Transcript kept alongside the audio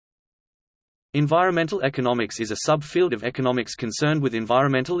Environmental economics is a subfield of economics concerned with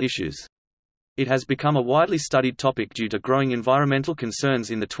environmental issues. It has become a widely studied topic due to growing environmental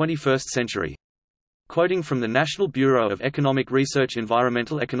concerns in the 21st century. Quoting from the National Bureau of Economic Research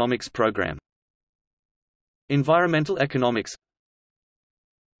Environmental Economics Program. Environmental economics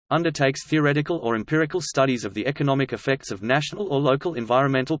undertakes theoretical or empirical studies of the economic effects of national or local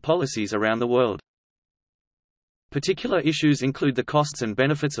environmental policies around the world. Particular issues include the costs and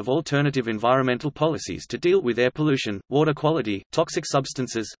benefits of alternative environmental policies to deal with air pollution, water quality, toxic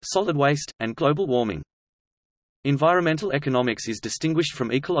substances, solid waste, and global warming. Environmental economics is distinguished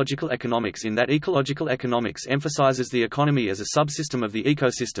from ecological economics in that ecological economics emphasizes the economy as a subsystem of the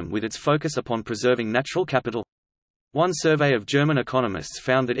ecosystem with its focus upon preserving natural capital. One survey of German economists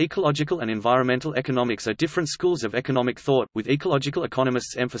found that ecological and environmental economics are different schools of economic thought, with ecological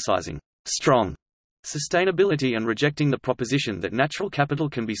economists emphasizing strong sustainability and rejecting the proposition that natural capital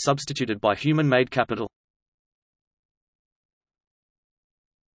can be substituted by human-made capital.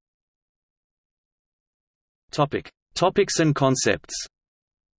 Topics and concepts.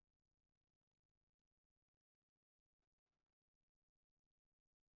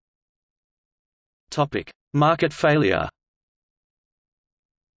 Market failure.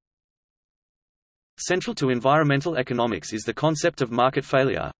 Central to environmental economics is the concept of market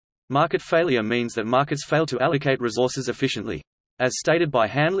failure. Market failure means that markets fail to allocate resources efficiently. As stated by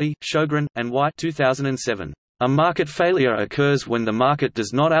Hanley, Sjogren, and White 2007, a market failure occurs when the market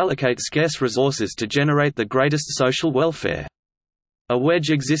does not allocate scarce resources to generate the greatest social welfare. A wedge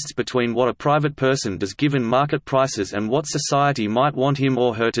exists between what a private person does given market prices and what society might want him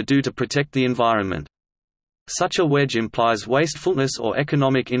or her to do to protect the environment. Such a wedge implies wastefulness or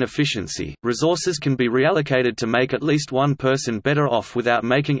economic inefficiency. Resources can be reallocated to make at least one person better off without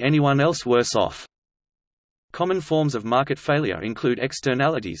making anyone else worse off. Common forms of market failure include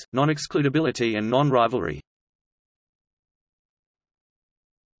externalities, non-excludability, and non-rivalry.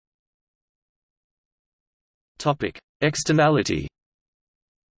 Topic: Externality.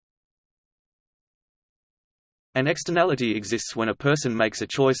 An externality exists when a person makes a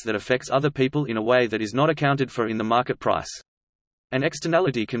choice that affects other people in a way that is not accounted for in the market price. An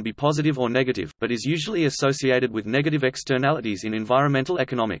externality can be positive or negative, but is usually associated with negative externalities in environmental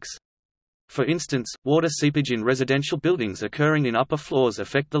economics. For instance, water seepage in residential buildings occurring in upper floors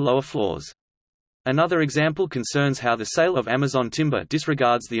affect the lower floors. Another example concerns how the sale of Amazon timber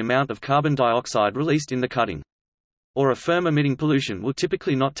disregards the amount of carbon dioxide released in the cutting. Or a firm emitting pollution will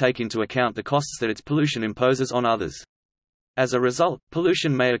typically not take into account the costs that its pollution imposes on others. As a result,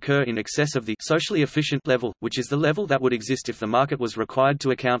 pollution may occur in excess of the socially efficient level, which is the level that would exist if the market was required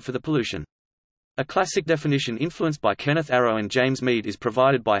to account for the pollution. A classic definition influenced by Kenneth Arrow and James Mead is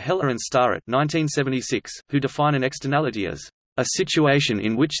provided by Heller and Starrett 1976, who define an externality as a situation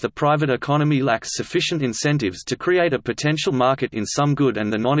in which the private economy lacks sufficient incentives to create a potential market in some good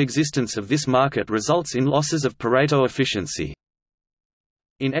and the non-existence of this market results in losses of Pareto efficiency.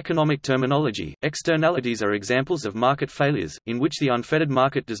 In economic terminology, externalities are examples of market failures, in which the unfettered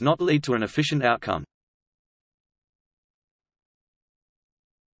market does not lead to an efficient outcome.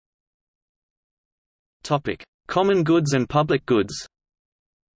 Common goods and public goods.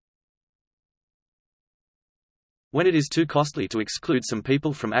 When it is too costly to exclude some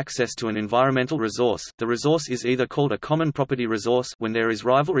people from access to an environmental resource, the resource is either called a common property resource when there is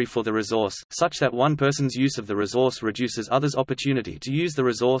rivalry for the resource, such that one person's use of the resource reduces others' opportunity to use the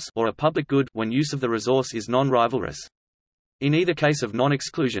resource, or a public good when use of the resource is non-rivalrous. In either case of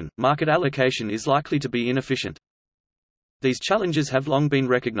non-exclusion, market allocation is likely to be inefficient. These challenges have long been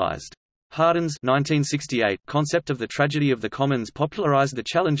recognized. Hardin's 1968 concept of the tragedy of the commons popularized the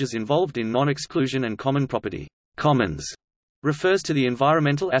challenges involved in non-exclusion and common property. Commons refers to the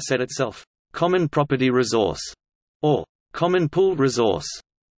environmental asset itself. Common property resource, or common pooled resource,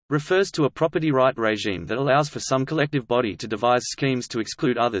 refers to a property right regime that allows for some collective body to devise schemes to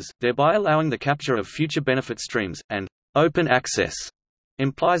exclude others, thereby allowing the capture of future benefit streams, and open access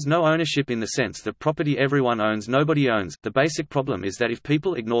implies no ownership in the sense that property everyone owns nobody owns. The basic problem is that if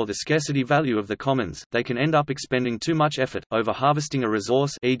people ignore the scarcity value of the commons, they can end up expending too much effort over harvesting a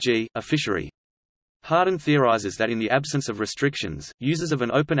resource, e.g., a fishery. Hardin theorizes that in the absence of restrictions, users of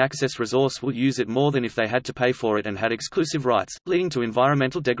an open-access resource will use it more than if they had to pay for it and had exclusive rights, leading to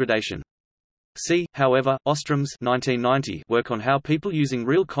environmental degradation. See, however, Ostrom's 1990 work on how people using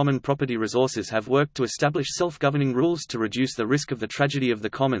real common property resources have worked to establish self-governing rules to reduce the risk of the tragedy of the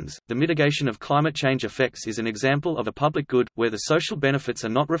commons. The mitigation of climate change effects is an example of a public good, where the social benefits are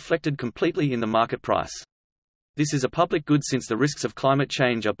not reflected completely in the market price. This is a public good since the risks of climate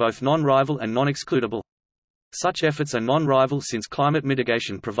change are both non-rival and non-excludable. Such efforts are non-rival since climate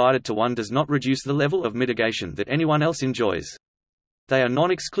mitigation provided to one does not reduce the level of mitigation that anyone else enjoys. They are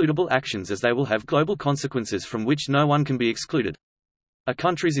non-excludable actions as they will have global consequences from which no one can be excluded. A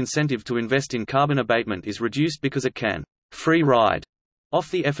country's incentive to invest in carbon abatement is reduced because it can free ride off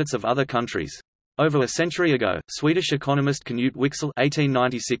the efforts of other countries. Over a century ago, Swedish economist Knut Wicksell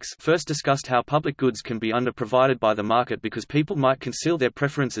 (1896) first discussed how public goods can be underprovided by the market because people might conceal their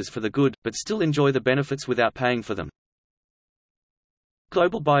preferences for the good, but still enjoy the benefits without paying for them.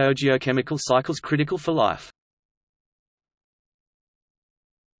 Global biogeochemical cycles critical for life.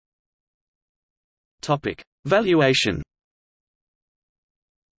 Valuation.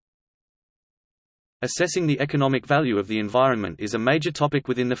 Assessing the economic value of the environment is a major topic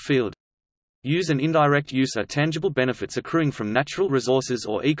within the field. Use and indirect use are tangible benefits accruing from natural resources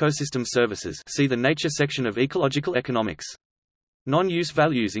or ecosystem services. See the nature section of ecological economics. Non-use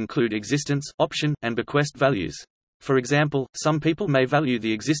values include existence, option, and bequest values. For example, some people may value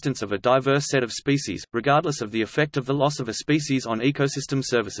the existence of a diverse set of species, regardless of the effect of the loss of a species on ecosystem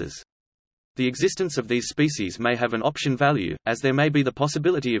services. The existence of these species may have an option value, as there may be the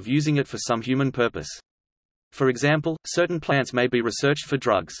possibility of using it for some human purpose. For example, certain plants may be researched for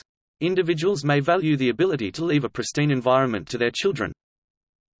drugs. Individuals may value the ability to leave a pristine environment to their children.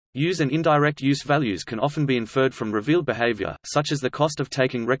 Use and indirect use values can often be inferred from revealed behavior, such as the cost of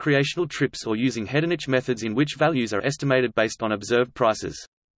taking recreational trips or using hedonic methods in which values are estimated based on observed prices.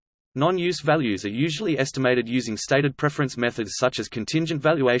 Non-use values are usually estimated using stated preference methods such as contingent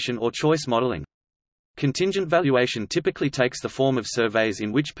valuation or choice modeling. Contingent valuation typically takes the form of surveys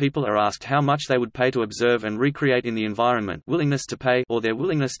in which people are asked how much they would pay to observe and recreate in the environment, willingness to pay, or their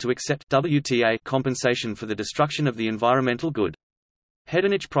willingness to accept WTA compensation for the destruction of the environmental good.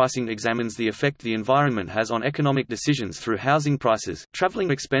 Hedonic pricing examines the effect the environment has on economic decisions through housing prices,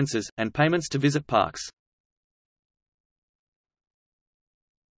 traveling expenses, and payments to visit parks.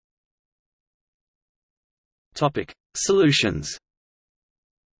 Solutions.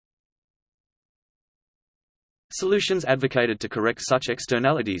 Solutions advocated to correct such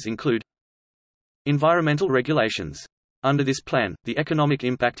externalities include environmental regulations. Under this plan, the economic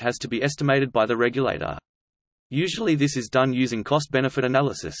impact has to be estimated by the regulator. Usually this is done using cost-benefit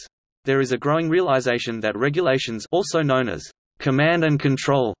analysis. There is a growing realization that regulations, also known as command and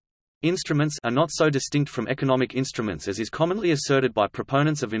control instruments, are not so distinct from economic instruments as is commonly asserted by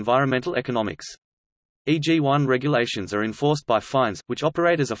proponents of environmental economics. E.g. 1 regulations are enforced by fines, which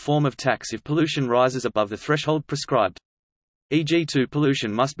operate as a form of tax if pollution rises above the threshold prescribed. E.g. 2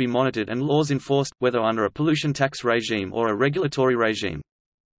 pollution must be monitored and laws enforced, whether under a pollution tax regime or a regulatory regime.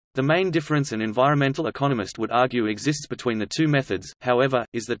 The main difference an environmental economist would argue exists between the two methods, however,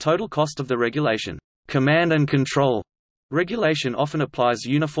 is the total cost of the regulation. Command and control regulation often applies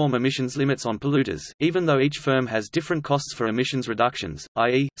uniform emissions limits on polluters, even though each firm has different costs for emissions reductions,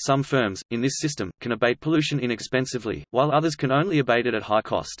 i.e., some firms, in this system, can abate pollution inexpensively, while others can only abate it at high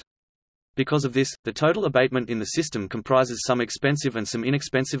cost. Because of this, the total abatement in the system comprises some expensive and some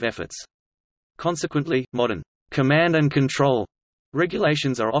inexpensive efforts. Consequently, modern command and control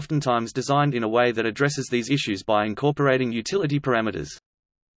regulations are oftentimes designed in a way that addresses these issues by incorporating utility parameters.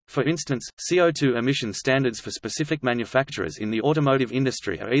 For instance, CO2 emission standards for specific manufacturers in the automotive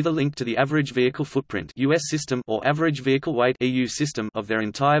industry are either linked to the average vehicle footprint (US system) or average vehicle weight (EU system) of their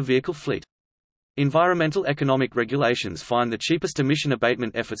entire vehicle fleet. Environmental economic regulations find the cheapest emission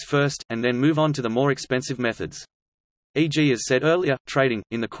abatement efforts first, and then move on to the more expensive methods. E.g. as said earlier, trading,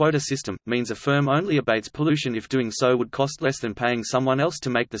 in the quota system, means a firm only abates pollution if doing so would cost less than paying someone else to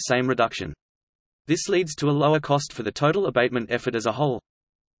make the same reduction. This leads to a lower cost for the total abatement effort as a whole.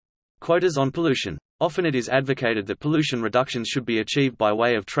 Quotas on pollution. Often it is advocated that pollution reductions should be achieved by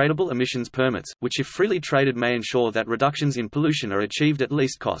way of tradable emissions permits, which if freely traded may ensure that reductions in pollution are achieved at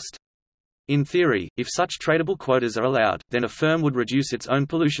least cost. In theory, if such tradable quotas are allowed, then a firm would reduce its own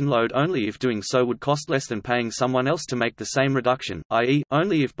pollution load only if doing so would cost less than paying someone else to make the same reduction, i.e.,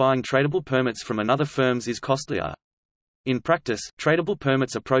 only if buying tradable permits from another firm is costlier. In practice, tradable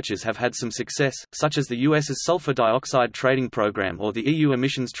permits approaches have had some success, such as the US's sulfur dioxide trading program or the EU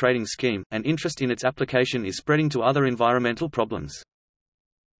emissions trading scheme, and interest in its application is spreading to other environmental problems.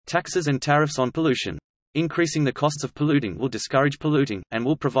 Taxes and tariffs on pollution. Increasing the costs of polluting will discourage polluting, and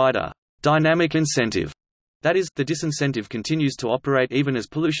will provide a dynamic incentive. That is, the disincentive continues to operate even as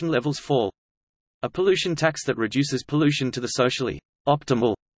pollution levels fall. A pollution tax that reduces pollution to the socially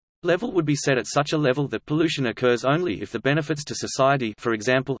optimal level would be set at such a level that pollution occurs only if the benefits to society, for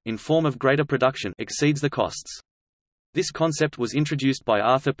example, in form of greater production, exceeds the costs. This concept was introduced by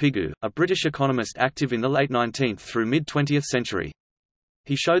Arthur Pigou, a British economist active in the late 19th through mid-20th century.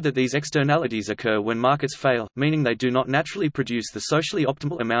 He showed that these externalities occur when markets fail, meaning they do not naturally produce the socially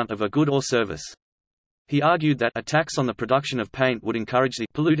optimal amount of a good or service. He argued that a tax on the production of paint would encourage the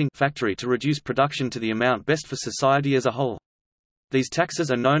polluting factory to reduce production to the amount best for society as a whole. These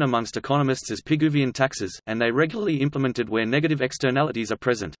taxes are known amongst economists as Pigouvian taxes, and they regularly implemented where negative externalities are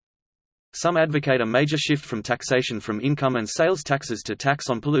present. Some advocate a major shift from taxation from income and sales taxes to tax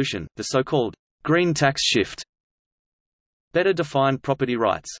on pollution, the so-called green tax shift. Better defined property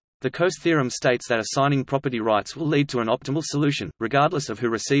rights. The Coase theorem states that assigning property rights will lead to an optimal solution, regardless of who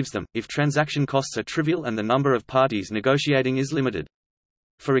receives them, if transaction costs are trivial and the number of parties negotiating is limited.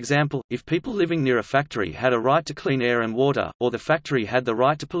 For example, if people living near a factory had a right to clean air and water, or the factory had the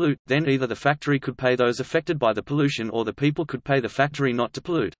right to pollute, then either the factory could pay those affected by the pollution or the people could pay the factory not to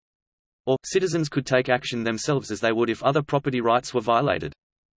pollute. Or, citizens could take action themselves as they would if other property rights were violated.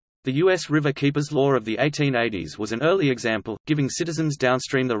 The U.S. River Keepers Law of the 1880s was an early example, giving citizens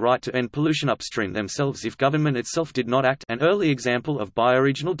downstream the right to end pollution upstream themselves if government itself did not act, an early example of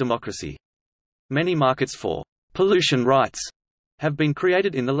bioregional democracy. Many markets for pollution rights have been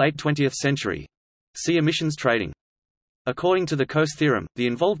created in the late 20th century. See emissions trading. According to the Coase theorem, the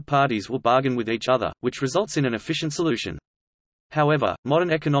involved parties will bargain with each other, which results in an efficient solution. However,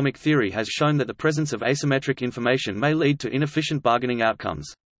 modern economic theory has shown that the presence of asymmetric information may lead to inefficient bargaining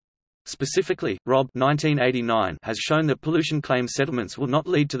outcomes. Specifically, Robb 1989 has shown that pollution claim settlements will not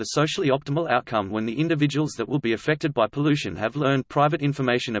lead to the socially optimal outcome when the individuals that will be affected by pollution have learned private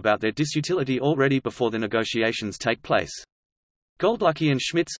information about their disutility already before the negotiations take place. Goldlucky and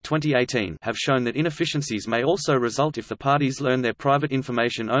Schmitz 2018 have shown that inefficiencies may also result if the parties learn their private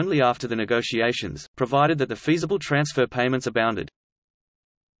information only after the negotiations, provided that the feasible transfer payments are bounded.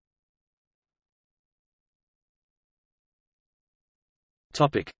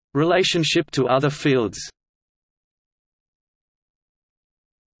 Topic: Relationship to other fields.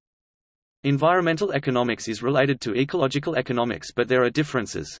 Environmental economics is related to ecological economics, but there are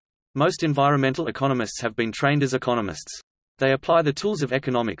differences. Most environmental economists have been trained as economists. They apply the tools of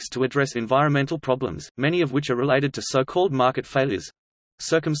economics to address environmental problems, many of which are related to so-called market failures,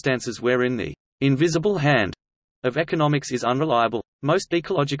 circumstances wherein the invisible hand of economics is unreliable. Most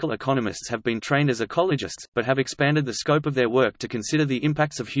ecological economists have been trained as ecologists, but have expanded the scope of their work to consider the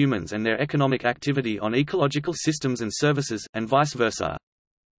impacts of humans and their economic activity on ecological systems and services, and vice versa.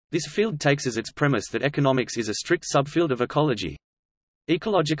 This field takes as its premise that economics is a strict subfield of ecology.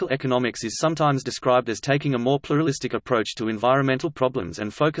 Ecological economics is sometimes described as taking a more pluralistic approach to environmental problems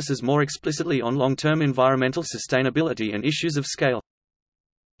and focuses more explicitly on long-term environmental sustainability and issues of scale.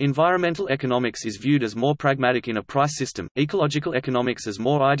 Environmental economics is viewed as more pragmatic in a price system, ecological economics as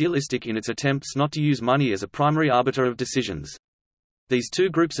more idealistic in its attempts not to use money as a primary arbiter of decisions. These two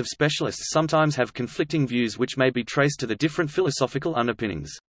groups of specialists sometimes have conflicting views which may be traced to the different philosophical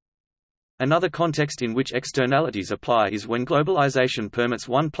underpinnings. Another context in which externalities apply is when globalization permits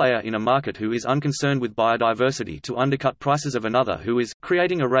one player in a market who is unconcerned with biodiversity to undercut prices of another who is,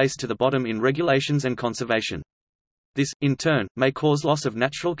 creating a race to the bottom in regulations and conservation. This, in turn, may cause loss of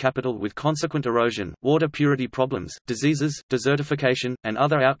natural capital with consequent erosion, water purity problems, diseases, desertification, and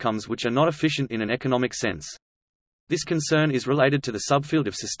other outcomes which are not efficient in an economic sense. This concern is related to the subfield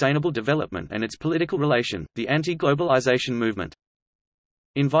of sustainable development and its political relation, the anti-globalization movement.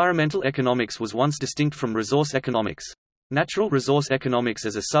 Environmental economics was once distinct from resource economics. Natural resource economics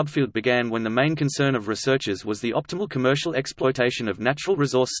as a subfield began when the main concern of researchers was the optimal commercial exploitation of natural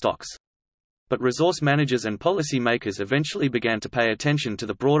resource stocks. But resource managers and policy makers eventually began to pay attention to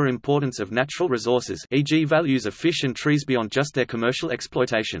the broader importance of natural resources, e.g. values of fish and trees beyond just their commercial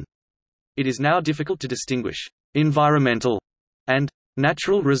exploitation. It is now difficult to distinguish environmental and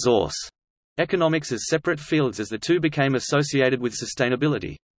natural resource economics as separate fields as the two became associated with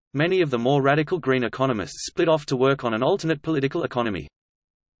sustainability. Many of the more radical green economists split off to work on an alternate political economy.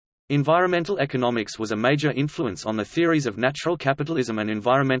 Environmental economics was a major influence on the theories of natural capitalism and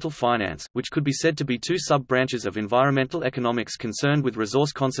environmental finance, which could be said to be two sub-branches of environmental economics concerned with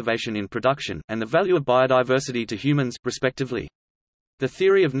resource conservation in production, and the value of biodiversity to humans, respectively. The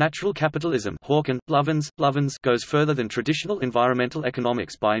theory of natural capitalism Hawken, Lovins goes further than traditional environmental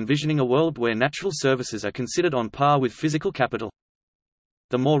economics by envisioning a world where natural services are considered on par with physical capital.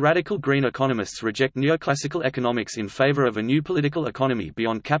 The more radical green economists reject neoclassical economics in favor of a new political economy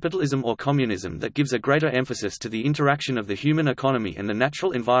beyond capitalism or communism that gives a greater emphasis to the interaction of the human economy and the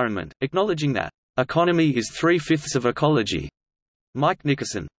natural environment, acknowledging that economy is 3/5 of ecology. Mike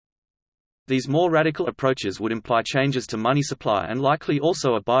Nickerson. These more radical approaches would imply changes to money supply and likely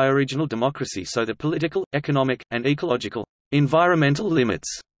also a bioregional democracy so that political, economic, and ecological, environmental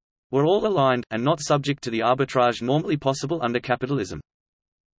limits were all aligned, and not subject to the arbitrage normally possible under capitalism.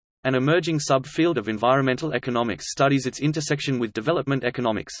 An emerging subfield of environmental economics studies its intersection with development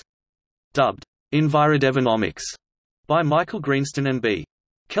economics. Dubbed Envirodevonomics by Michael Greenston and B.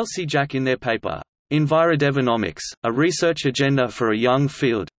 Kelsey Jack in their paper, Envirodevonomics, a research agenda for a young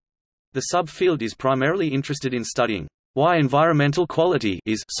field. The subfield is primarily interested in studying why environmental quality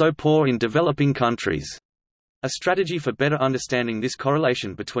is so poor in developing countries. A strategy for better understanding this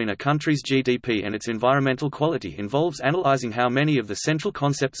correlation between a country's GDP and its environmental quality involves analyzing how many of the central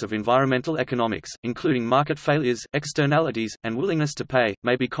concepts of environmental economics, including market failures, externalities, and willingness to pay,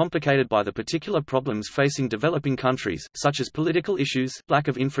 may be complicated by the particular problems facing developing countries, such as political issues, lack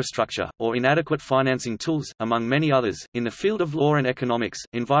of infrastructure, or inadequate financing tools, among many others. In the field of law and economics,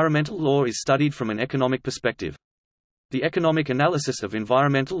 environmental law is studied from an economic perspective. The economic analysis of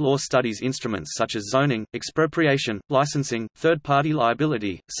environmental law studies instruments such as zoning, expropriation, licensing, third-party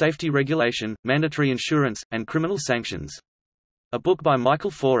liability, safety regulation, mandatory insurance, and criminal sanctions. A book by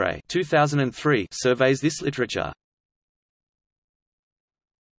Michael Foray 2003 surveys this literature.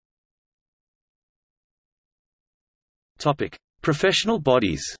 Topic: Professional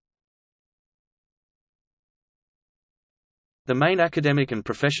bodies. The main academic and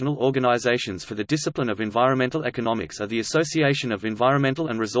professional organizations for the discipline of environmental economics are the Association of Environmental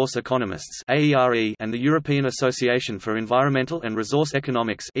and Resource Economists (AERE) and the European Association for Environmental and Resource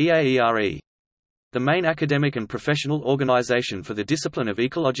Economics (EAERE). The main academic and professional organization for the discipline of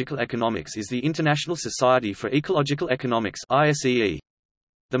ecological economics is the International Society for Ecological Economics (ISEE).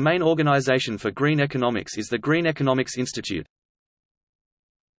 The main organization for green economics is the Green Economics Institute.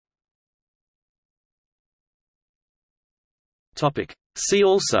 See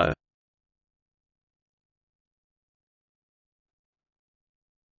also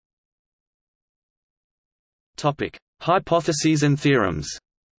Hypotheses and theorems.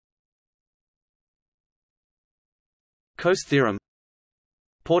 Coase theorem,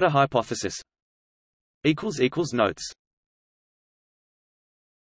 Porter hypothesis. Notes